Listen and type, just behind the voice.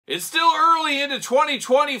It's still early into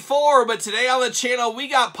 2024, but today on the channel, we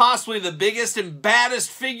got possibly the biggest and baddest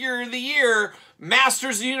figure of the year,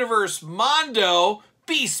 Masters of the Universe Mondo,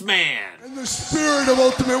 Beastman. And the spirit of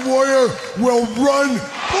Ultimate Warrior will run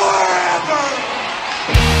forever!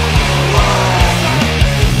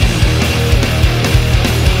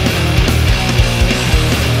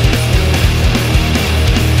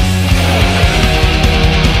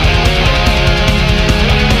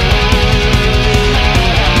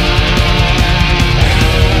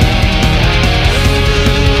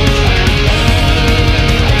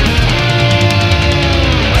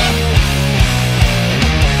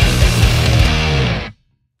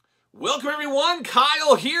 Welcome everyone,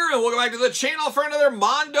 Kyle here, and welcome back to the channel for another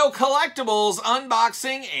Mondo Collectibles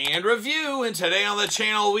unboxing and review. And today on the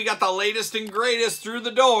channel, we got the latest and greatest through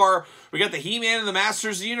the door. We got the He-Man and the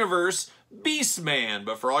Masters of the Universe, Beastman.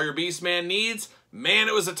 But for all your Beastman needs, man,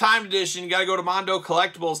 it was a timed edition. You gotta go to Mondo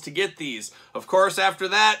Collectibles to get these. Of course, after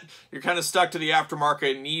that, you're kind of stuck to the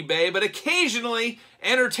aftermarket and eBay, but occasionally,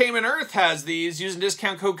 Entertainment Earth has these. Using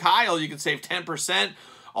discount code Kyle, you can save 10%.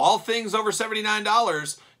 All things over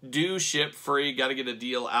 $79 do ship free. Got to get a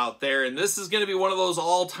deal out there. And this is going to be one of those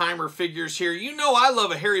all-timer figures here. You know I love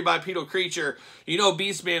a hairy bipedal creature. You know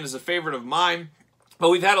Beastman is a favorite of mine. But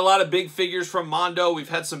we've had a lot of big figures from Mondo. We've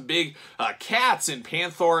had some big cats in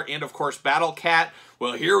Panther and, of course, Battle Cat.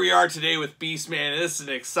 Well, here we are today with Beastman. This is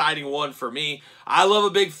an exciting one for me. I love a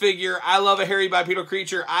big figure. I love a hairy bipedal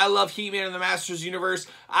creature. I love He-Man and the Masters Universe.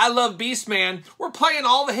 I love Beastman. We're playing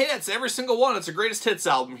all the hits, every single one. It's a greatest hits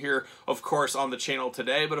album here, of course, on the channel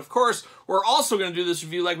today. But, of course, we're also going to do this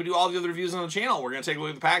review like we do all the other reviews on the channel. We're going to take a look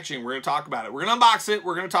at the packaging. We're going to talk about it. We're going to unbox it.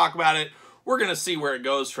 We're going to talk about it. We're going to see where it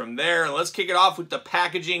goes from there. And let's kick it off with the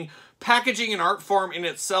packaging. Packaging and art form in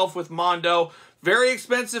itself with Mondo. Very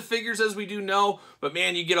expensive figures, as we do know, but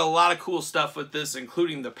man, you get a lot of cool stuff with this,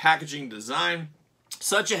 including the packaging design.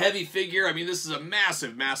 Such a heavy figure. I mean, this is a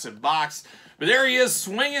massive, massive box. But there he is,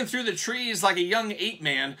 swinging through the trees like a young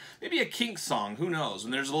ape-man. Maybe a Kink song, who knows?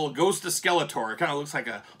 And there's a little Ghost of Skeletor. It kind of looks like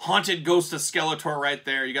a haunted Ghost of Skeletor right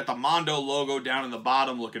there. You got the Mondo logo down in the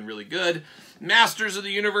bottom, looking really good. Masters of the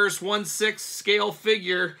Universe 1/6 scale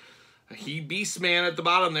figure. Beastman at the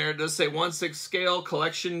bottom there. It does say 1/6 scale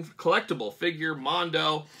collectible figure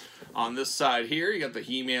Mondo. On this side here, you got the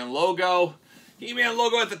He-Man logo. He-Man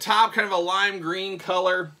logo at the top, kind of a lime green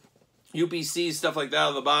color. UPC, stuff like that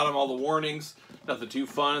on the bottom, all the warnings. Nothing too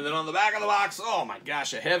fun. And then on the back of the box, oh my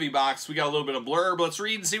gosh, a heavy box. We got a little bit of blurb. Let's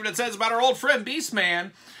read and see what it says about our old friend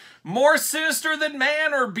Beastman. More sinister than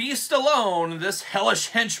man or beast alone, this hellish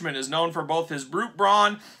henchman is known for both his brute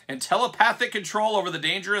brawn and telepathic control over the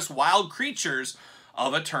dangerous wild creatures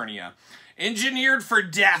of Eternia. Engineered for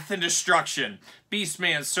death and destruction,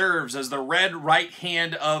 Beastman serves as the red right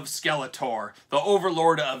hand of Skeletor, the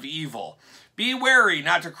overlord of evil. Be wary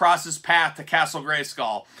not to cross his path to Castle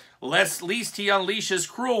Grayskull, lest he unleashes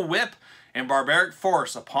cruel whip and barbaric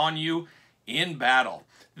force upon you in battle.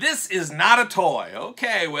 This is not a toy.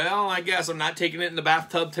 Okay, well, I guess I'm not taking it in the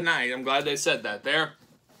bathtub tonight. I'm glad they said that there.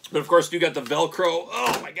 But, of course, you got the Velcro.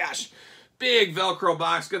 Oh, my gosh. Big Velcro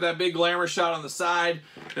box. Got that big glamour shot on the side.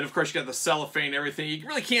 Then, of course, you got the cellophane and everything. You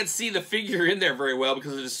really can't see the figure in there very well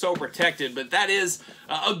because it is so protected. But that is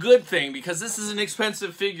a good thing because this is an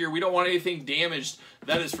expensive figure. We don't want anything damaged.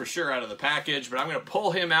 That is for sure out of the package. But I'm going to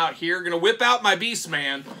pull him out here. Going to whip out my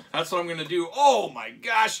Beastman. That's what I'm going to do. Oh, my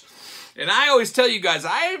gosh. And I always tell you guys,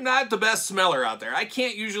 I am not the best smeller out there. I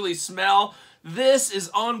can't usually smell. This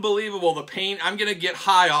is unbelievable, the paint. I'm going to get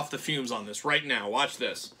high off the fumes on this right now. Watch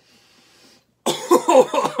this.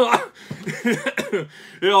 Oh,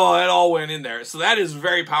 it all went in there. So that is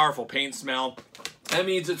very powerful paint smell. That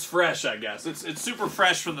means it's fresh, I guess. It's super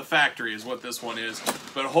fresh from the factory is what this one is.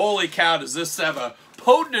 But holy cow, does this have a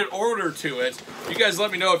potent odor to it. You guys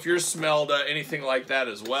let me know if yours smelled anything like that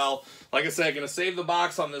as well. Like I said, I'm going to save the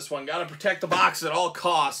box on this one. Got to protect the box at all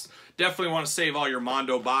costs. Definitely want to save all your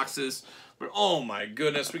Mondo boxes. But oh my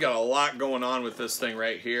goodness, we got a lot going on with this thing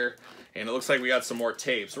right here. And it looks like we got some more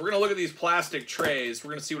tape. So we're going to look at these plastic trays. We're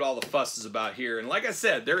going to see what all the fuss is about here. And like I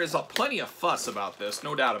said, there is plenty of fuss about this.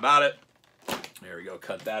 No doubt about it. There we go.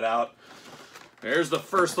 Cut that out. There's the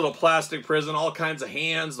first little plastic prison. All kinds of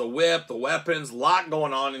hands, the whip, the weapons. A lot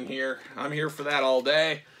going on in here. I'm here for that all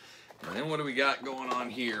day. And then what do we got going on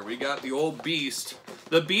here? We got the old beast.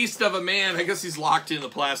 The beast of a man. I guess he's locked in the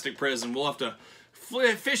plastic prison. We'll have to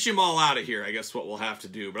fish him all out of here, I guess what we'll have to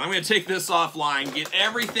do. But I'm going to take this offline, get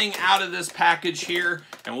everything out of this package here,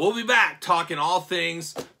 and we'll be back talking all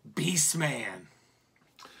things Beastman.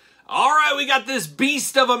 All right, we got this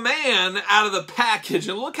beast of a man out of the package,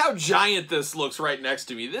 and look how giant this looks right next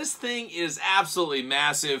to me. This thing is absolutely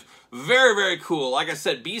massive. Very, very cool. Like I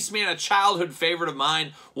said, Beastman, a childhood favorite of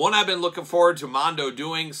mine. One I've been looking forward to Mondo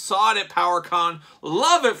doing. Saw it at PowerCon.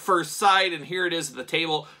 Love at first sight, and here it is at the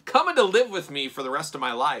table, coming to live with me for the rest of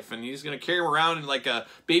my life. And he's going to carry him around in like a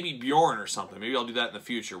baby Bjorn or something. Maybe I'll do that in the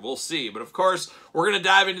future. We'll see. But of course, we're going to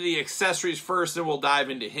dive into the accessories first, and we'll dive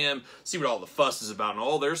into him, see what all the fuss is about. And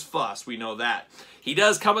oh, there's fuss. We know that. He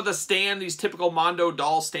does come with a stand, these typical Mondo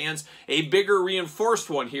doll stands, a bigger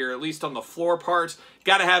reinforced one here, at least on the floor part.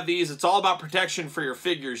 Got to have these. It's all about protection for your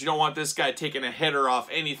figures. You don't want this guy taking a header off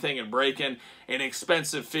anything and breaking an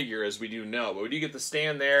expensive figure, as we do know. But we do get the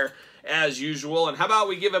stand there as usual. And how about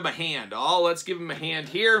we give him a hand? Oh, let's give him a hand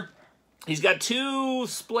here. He's got two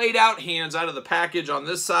splayed out hands out of the package on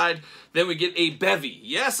this side. Then we get a bevy.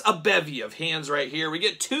 Yes, a bevy of hands right here. We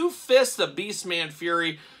get two fists of Beastman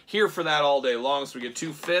Fury. Here for that all day long. So we get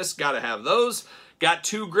two fists. Got to have those. Got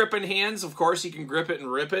two gripping hands. Of course, he can grip it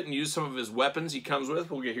and rip it and use some of his weapons he comes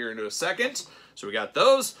with. We'll get here into a second. So we got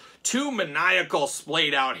those. Two maniacal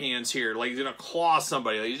splayed out hands here. Like he's going to claw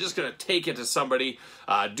somebody. Like he's just going to take it to somebody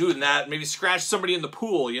doing that. Maybe scratch somebody in the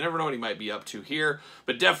pool. You never know what he might be up to here.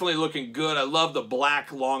 But definitely looking good. I love the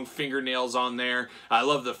black long fingernails on there. I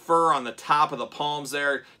love the fur on the top of the palms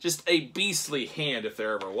there. Just a beastly hand if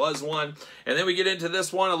there ever was one. And then we get into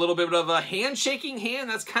this one. A little bit of a handshaking hand.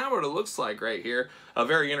 That's kind of what it looks like right here. A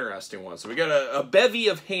very interesting one. So we got a bevy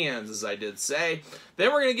of hands, as I did say.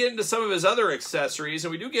 Then we're going to get into some of his other accessories,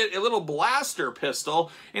 and we do get a little blaster pistol.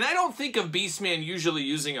 And I don't think of Beastman usually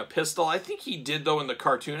using a pistol. I think he did, though, in the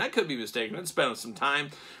cartoon. I could be mistaken. It's been some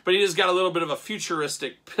time. But he just got a little bit of a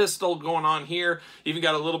futuristic pistol going on here. Even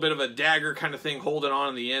got a little bit of a dagger kind of thing holding on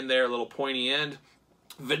in the end there, a little pointy end.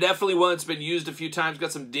 Definitely one that's been used a few times.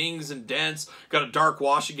 Got some dings and dents. Got a dark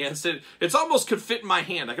wash against it. It's almost could fit in my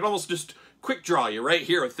hand. I could almost just quick draw you right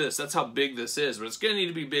here with this. That's how big this is. But it's going to need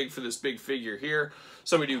to be big for this big figure here.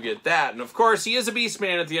 So we do get that. And of course, he is a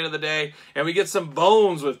Beastman at the end of the day. And we get some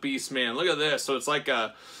bones with Beastman. Look at this. So it's like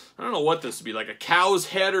a, I don't know what this would be, like a cow's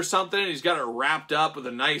head or something. He's got it wrapped up with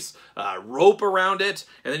a nice rope around it.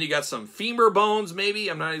 And then you got some femur bones, maybe.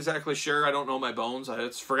 I'm not exactly sure. I don't know my bones. I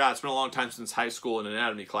forgot. It's been a long time since high school in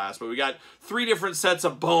anatomy class. But we got 3 different sets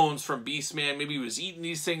of bones from Beastman. Maybe he was eating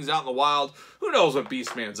these things out in the wild. Who knows what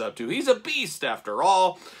Beastman's up to? He's a beast after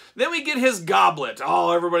all. Then we get his goblet.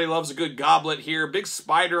 Oh, everybody loves a good goblet here. Big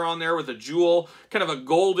spider on there with a jewel. Kind of a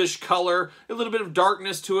goldish color. A little bit of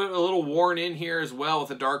darkness to it. A little worn in here as well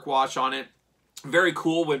with a dark wash on it. Very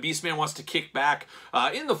cool when Beastman wants to kick back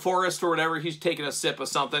in the forest or whatever. He's taking a sip of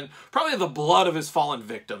something. Probably the blood of his fallen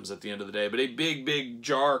victims at the end of the day. But a big, big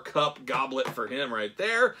jar, cup, goblet for him right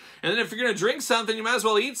there. And then if you're going to drink something, you might as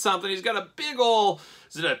well eat something. He's got a big old...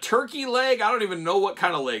 Is it a turkey leg? I don't even know what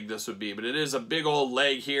kind of leg this would be, but it is a big old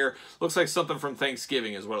leg here. Looks like something from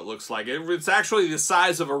Thanksgiving is what it looks like. It's actually the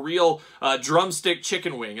size of a real drumstick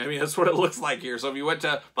chicken wing. I mean, that's what it looks like here. So if you went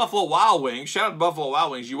to Buffalo Wild Wings, shout out to Buffalo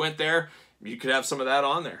Wild Wings, you went there, you could have some of that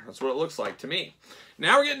on there. That's what it looks like to me.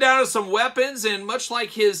 Now we're getting down to some weapons, and much like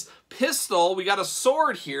his pistol, we got a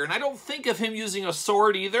sword here, and I don't think of him using a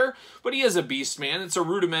sword either, but he is a Beastman. It's a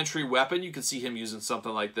rudimentary weapon. You can see him using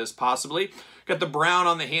something like this, possibly. Got the brown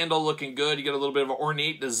on the handle looking good. You get a little bit of an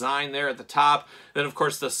ornate design there at the top. Then, of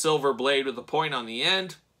course, the silver blade with the point on the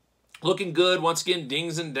end. Looking good. Once again,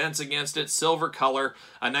 dings and dents against it. Silver color.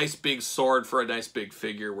 A nice big sword for a nice big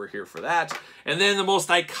figure. We're here for that. And then the most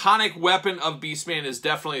iconic weapon of Beastman is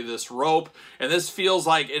definitely this rope. And this feels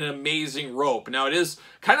like an amazing rope. Now, it is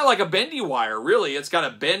kind of like a bendy wire, really. It's got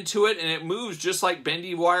a bend to it, and it moves just like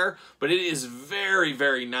bendy wire. But it is very,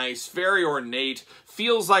 very nice. Very ornate.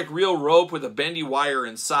 Feels like real rope with a bendy wire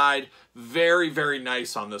inside. Very, very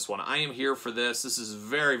nice on this one. I am here for this. This is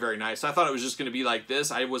very, very nice. I thought it was just going to be like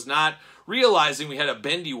this. I was not realizing we had a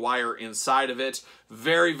bendy wire inside of it.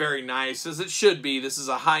 Very, very nice, as it should be. This is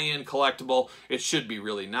a high-end collectible. It should be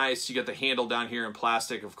really nice. You got the handle down here in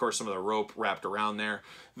plastic. Of course, some of the rope wrapped around there.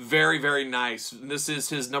 Very, very nice. This is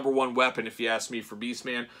his #1 weapon, if you ask me, for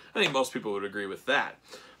Beastman. I think most people would agree with that.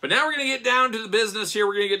 But now we're going to get down to the business here.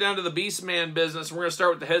 We're going to get down to the Beastman business. We're going to start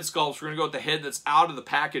with the head sculpts. We're going to go with the head that's out of the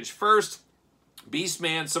package first.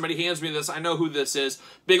 Beastman, somebody hands me this. I know who this is.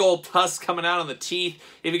 Big old tusk coming out on the teeth.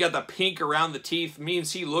 If you got the pink around the teeth,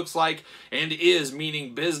 means he looks like and is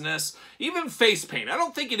meaning business. Even face paint. I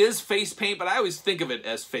don't think it is face paint, but I always think of it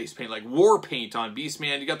as face paint, like war paint on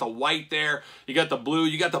Beastman. You got the white there. You got the blue.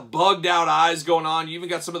 You got the bugged out eyes going on. You even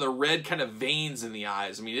got some of the red kind of veins in the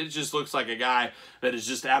eyes. I mean, it just looks like a guy that is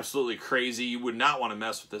just absolutely crazy. You would not want to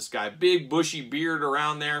mess with this guy. Big bushy beard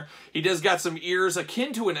around there. He does got some ears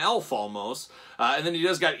akin to an elf almost. And then he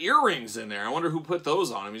does got earrings in there. I wonder who put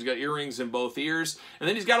those on him. He's got earrings in both ears. And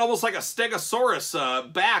then he's got almost like a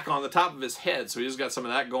stegosaurus back on the top of his head. So he's got some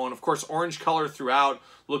of that going. Of course, orange color throughout.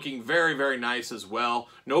 Looking very, very nice as well.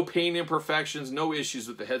 No paint imperfections. No issues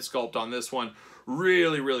with the head sculpt on this one.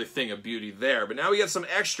 Really, really thing of beauty there. But now we got some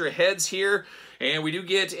extra heads here. And we do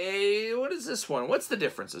get a, what is this one? What's the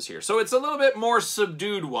differences here? So it's a little bit more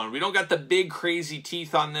subdued one. We don't got the big crazy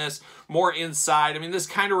teeth on this. More inside. I mean, this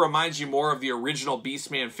kind of reminds you more of the original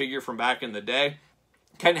Beastman figure from back in the day.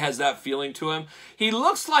 Kind of has that feeling to him. He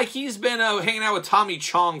looks like he's been hanging out with Tommy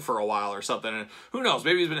Chong for a while or something. And who knows,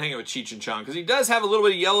 maybe he's been hanging with Cheech and Chong, because he does have a little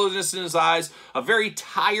bit of yellowness in his eyes, a very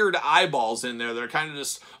tired eyeballs in there that are kind of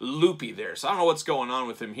just loopy there. So I don't know what's going on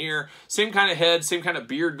with him here. Same kind of head, same kind of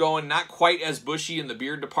beard going. Not quite as bushy in the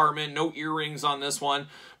beard department. No earrings on this one,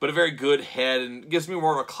 but a very good head, and gives me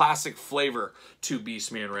more of a classic flavor to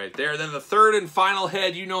Beastman right there. Then the third and final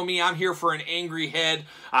head, you know me, I'm here for an angry head.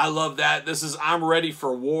 I love that. This is I'm ready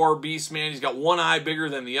for war Beastman. He's got one eye bigger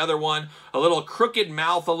than the other one. A little crooked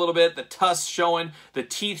mouth a little bit. The tusks showing. The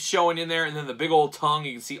teeth showing in there. And then the big old tongue.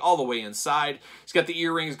 You can see all the way inside. He's got the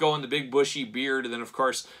earrings going. The big bushy beard. And then, of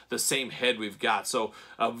course, the same head we've got. So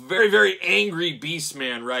a very, very angry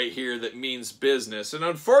Beastman right here that means business. And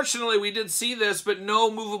unfortunately, we did see this, but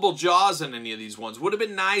no movable jaws in any of these ones. Would have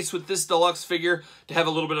been nice with this deluxe figure to have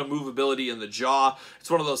a little bit of movability in the jaw.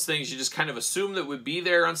 It's one of those things you just kind of assume that would be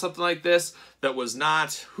there on something like this. That was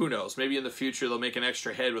not. Who knows? Maybe in the future they'll make an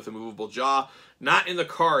extra head with a movable jaw. Not in the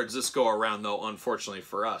cards this go around, though, unfortunately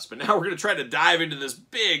for us. But now we're going to try to dive into this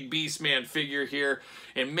big Beastman figure here.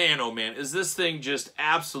 And man, oh man, is this thing just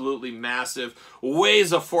absolutely massive.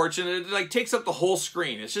 Weighs a fortune. It like takes up the whole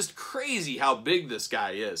screen. It's just crazy how big this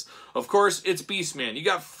guy is. Of course, it's Beastman. You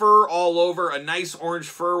got fur all over. A nice orange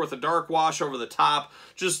fur with a dark wash over the top.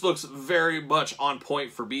 Just looks very much on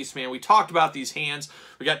point for Beastman. We talked about these hands.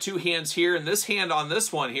 We got two hands here. And this hand on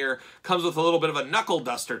this one here comes with a little bit of a knuckle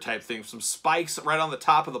duster type thing. Some spikes right on the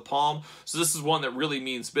top of the palm. So this is one that really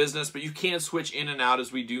means business, but you can switch in and out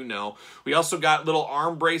as we do know. We also got little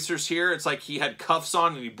arm bracers here. It's like he had cuffs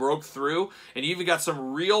on and he broke through. And you even got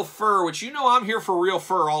some real fur, which you know I'm here for real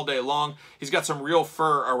fur all day long. He's got some real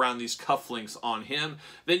fur around these cufflinks on him.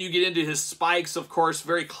 Then you get into his spikes, of course,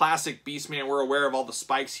 very classic Beastman. We're aware of all the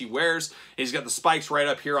spikes he wears. He's got the spikes right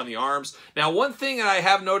up here on the arms. Now, one thing that I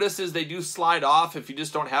have noticed is they do slide off if you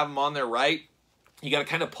just don't have them on there right. You got to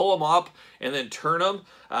kind of pull them up and then turn them,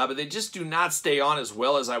 but they just do not stay on as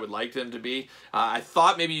well as I would like them to be. I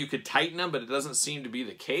thought maybe you could tighten them, but it doesn't seem to be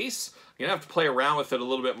the case. You're going to have to play around with it a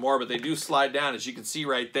little bit more, but they do slide down, as you can see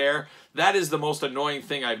right there. That is the most annoying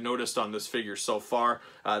thing I've noticed on this figure so far.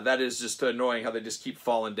 That is just annoying how they just keep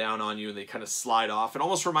falling down on you and they kind of slide off. It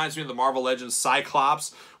almost reminds me of the Marvel Legends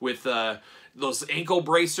Cyclops with those ankle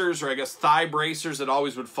bracers, or I guess thigh bracers that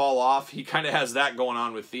always would fall off. He kind of has that going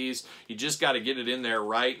on with these. You just got to get it in there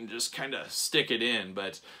right and just kind of stick it in,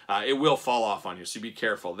 but it will fall off on you, so be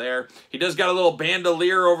careful there. He does got a little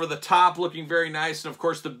bandolier over the top, looking very nice, and of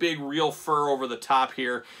course the big real fur over the top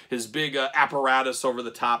here. His big apparatus over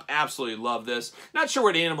the top. Absolutely love this. Not sure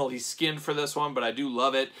what animal he skinned for this one, but I do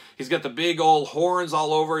love it. He's got the big old horns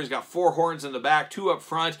all over. He's got 4 horns in the back, 2 up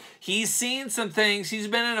front. He's seen some things. He's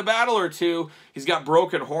been in a battle or two. He's got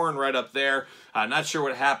broken horn right up there. Not sure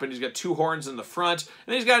what happened. He's got 2 horns in the front. And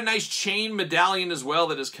then he's got a nice chain medallion as well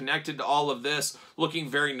that is connected to all of this. Looking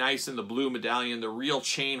very nice in the blue medallion. The real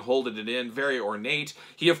chain holding it in. Very ornate.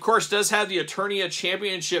 He, of course, does have the Eternia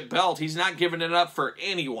Championship belt. He's not giving it up for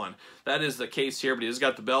anyone. That is the case here, but he's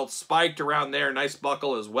got the belt spiked around there. Nice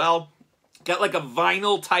buckle as well. Got like a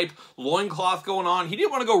vinyl type loincloth going on. He didn't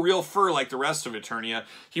want to go real fur like the rest of Eternia.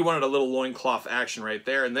 He wanted a little loincloth action right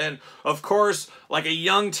there. And then, of course, like a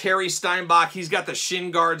young Terry Steinbach, he's got the shin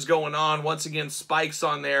guards going on. Once again, spikes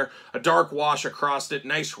on there. A dark wash across it.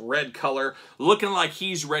 Nice red color. Looking like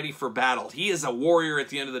he's ready for battle. He is a warrior at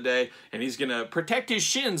the end of the day, and he's going to protect his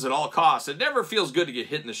shins at all costs. It never feels good to get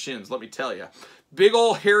hit in the shins, let me tell you. Big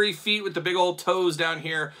old hairy feet with the big old toes down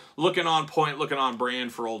here, looking on point, looking on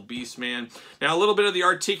brand for old Beastman. Now, a little bit of the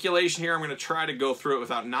articulation here. I'm going to try to go through it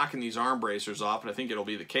without knocking these arm bracers off, but I think it'll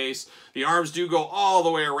be the case. The arms do go all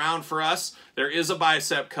the way around for us. There is a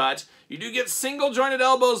bicep cut. You do get single jointed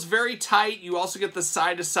elbows, very tight. You also get the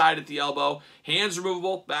side to side at the elbow. Hands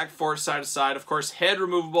removable, back, forth, side to side. Of course, head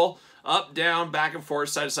removable. Up, down, back and forth,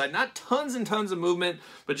 side to side. Not tons and tons of movement,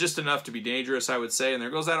 but just enough to be dangerous, I would say. And there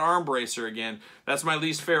goes that arm bracer again. That's my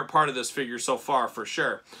least favorite part of this figure so far, for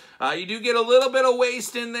sure. You do get a little bit of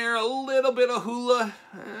waist in there, a little bit of hula.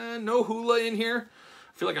 No hula in here.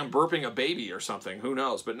 I feel like I'm burping a baby or something. Who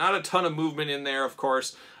knows? But not a ton of movement in there, of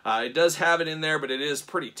course. It does have it in there, but it is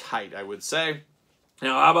pretty tight, I would say.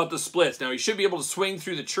 Now, how about the splits? Now, he should be able to swing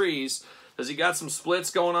through the trees. Has he got some splits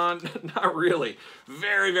going on? Not really.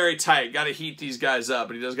 Very, very tight. Got to heat these guys up,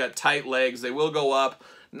 but he does got tight legs. They will go up.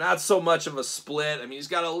 Not so much of a split. I mean, he's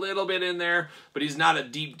got a little bit in there, but he's not a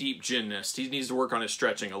deep, deep gymnast. He needs to work on his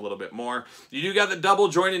stretching a little bit more. You do got the double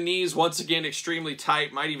jointed knees. Once again, extremely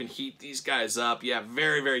tight. Might even heat these guys up. Yeah,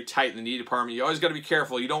 very, very tight in the knee department. You always got to be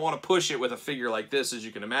careful. You don't want to push it with a figure like this, as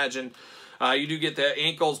you can imagine. You do get the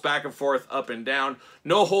ankles back and forth, up and down.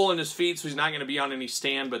 No hole in his feet, so he's not going to be on any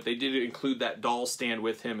stand, but they did include that doll stand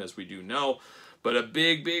with him, as we do know. But a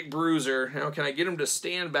big, big bruiser. Now, can I get him to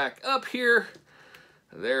stand back up here?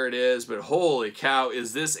 There it is, but holy cow,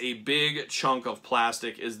 is this a big chunk of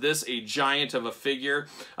plastic? Is this a giant of a figure?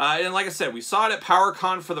 And like I said, we saw it at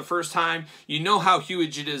PowerCon for the first time. You know how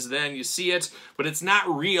huge it is then. You see it, but it's not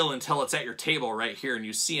real until it's at your table right here, and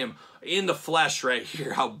you see him in the flesh right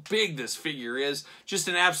here, how big this figure is. Just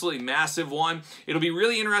an absolutely massive one. It'll be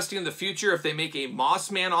really interesting in the future if they make a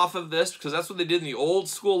Mossman off of this, because that's what they did in the old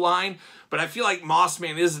school line. But I feel like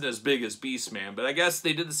Mossman isn't as big as Beastman. But I guess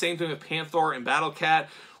they did the same thing with Panther and Battle Cat.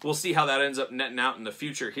 We'll see how that ends up netting out in the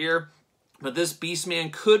future here. But this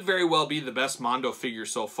Beastman could very well be the best Mondo figure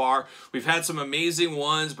so far. We've had some amazing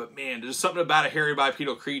ones, but man, there's something about a hairy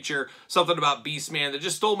bipedal creature, something about Beastman that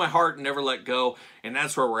just stole my heart and never let go. And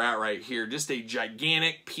that's where we're at right here. Just a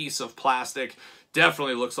gigantic piece of plastic.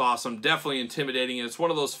 Definitely looks awesome, definitely intimidating, and it's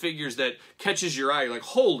one of those figures that catches your eye. You're like,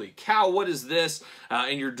 holy cow, what is this?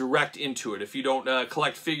 And you're direct into it. If you don't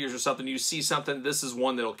collect figures or something, you see something, this is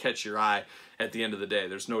one that'll catch your eye at the end of the day.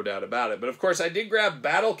 There's no doubt about it. But of course, I did grab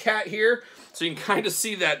Battle Cat here, so you can kind of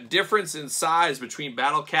see that difference in size between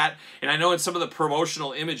Battle Cat, and I know in some of the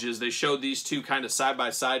promotional images, they showed these two kind of side by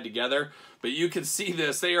side together, but you can see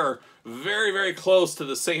this. They are very, very close to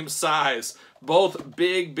the same size. Both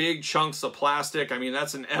big, big chunks of plastic. I mean,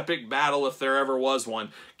 that's an epic battle if there ever was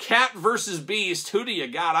one. Cat versus Beast. Who do you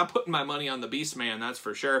got? I'm putting my money on the Beastman, that's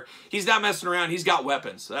for sure. He's not messing around. He's got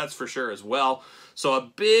weapons, that's for sure as well. So a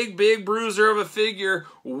big, big bruiser of a figure.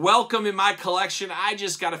 Welcome in my collection. I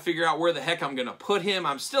just got to figure out where the heck I'm going to put him.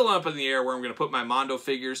 I'm still up in the air where I'm going to put my Mondo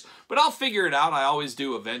figures, but I'll figure it out. I always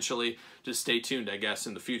do eventually. Just stay tuned, I guess,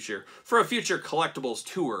 in the future for a future collectibles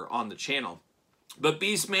tour on the channel. But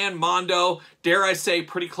Beastman Mondo, dare I say,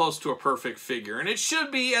 pretty close to a perfect figure. And it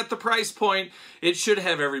should be at the price point. It should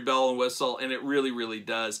have every bell and whistle, and it really, really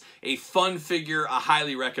does. A fun figure, a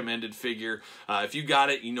highly recommended figure. If you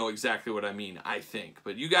got it, you know exactly what I mean, I think.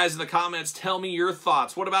 But you guys in the comments, tell me your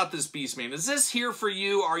thoughts. What about this Beastman? Is this here for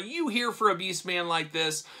you? Are you here for a Beastman like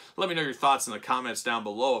this? Let me know your thoughts in the comments down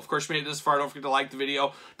below. Of course, you made it this far. Don't forget to like the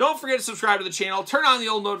video. Don't forget to subscribe to the channel. Turn on the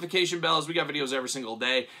old notification bells. We got videos every single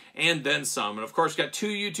day and then some. And of course, we got 2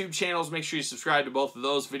 YouTube channels. Make sure you subscribe to both of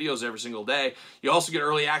those videos every single day. You also get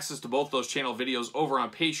early access to both those channel videos over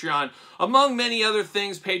on Patreon. Among many other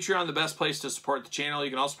things, Patreon, the best place to support the channel.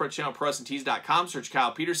 You can also support the channel at ProWrestlingTees.com. Search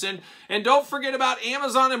Kyle Peterson. And don't forget about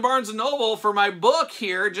Amazon and Barnes & Noble for my book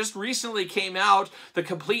here. Just recently came out, The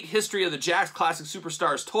Complete History of the Jakks Classic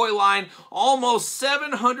Superstars toy line. Almost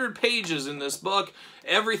 700 pages in this book.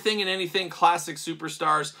 Everything and anything Classic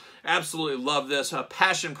Superstars. Absolutely love this. A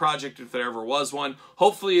passion project if there ever was one.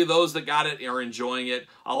 Hopefully those that got it are enjoying it.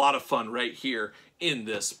 A lot of fun right here in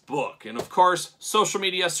this book. And of course, social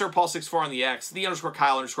media, SirPaul64 on the X,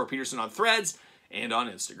 _Kyle_Peterson on Threads, and on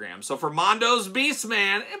Instagram. So for Mondo's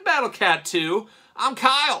Beastman and Battle Cat 2, I'm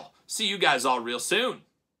Kyle. See you guys all real soon.